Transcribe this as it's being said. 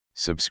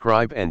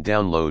Subscribe and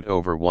download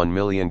over 1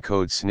 million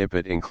code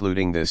snippet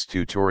including this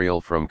tutorial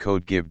from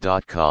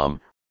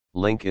codegive.com,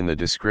 link in the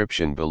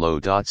description below.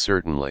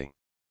 Certainly.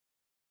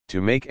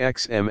 To make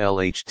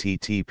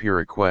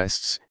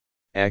XMLHttpRequests,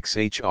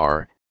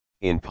 XHR,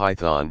 in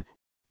Python,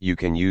 you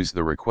can use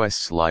the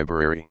requests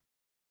library.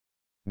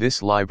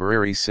 This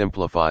library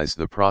simplifies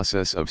the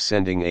process of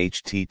sending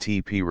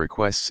HTTP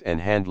requests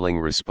and handling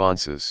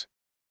responses.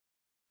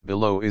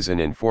 Below is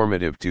an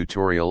informative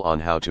tutorial on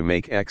how to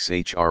make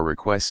XHR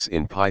requests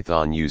in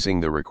Python using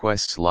the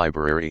requests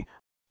library,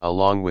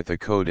 along with a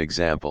code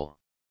example.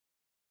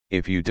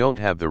 If you don't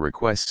have the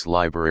requests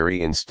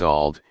library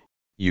installed,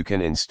 you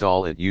can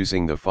install it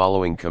using the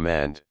following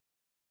command.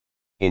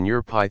 In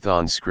your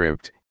Python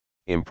script,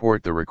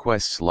 import the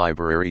requests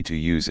library to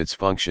use its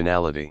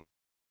functionality.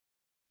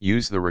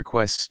 Use the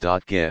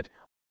requests.get,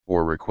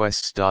 or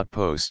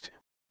requests.post,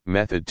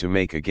 method to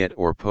make a get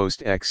or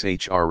post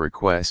XHR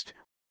request,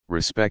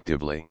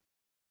 respectively.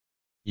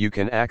 You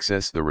can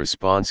access the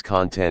response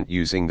content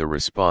using the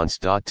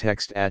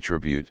response.text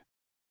attribute.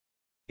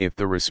 If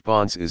the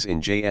response is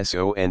in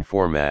JSON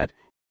format,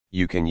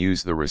 you can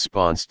use the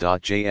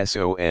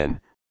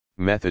response.json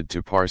method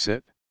to parse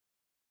it.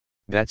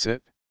 That's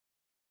it.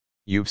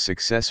 You've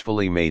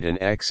successfully made an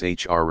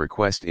XHR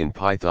request in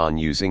Python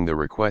using the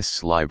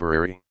requests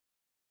library.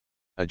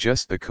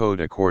 Adjust the code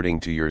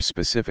according to your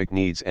specific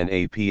needs and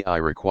API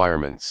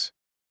requirements.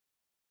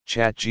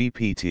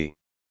 ChatGPT.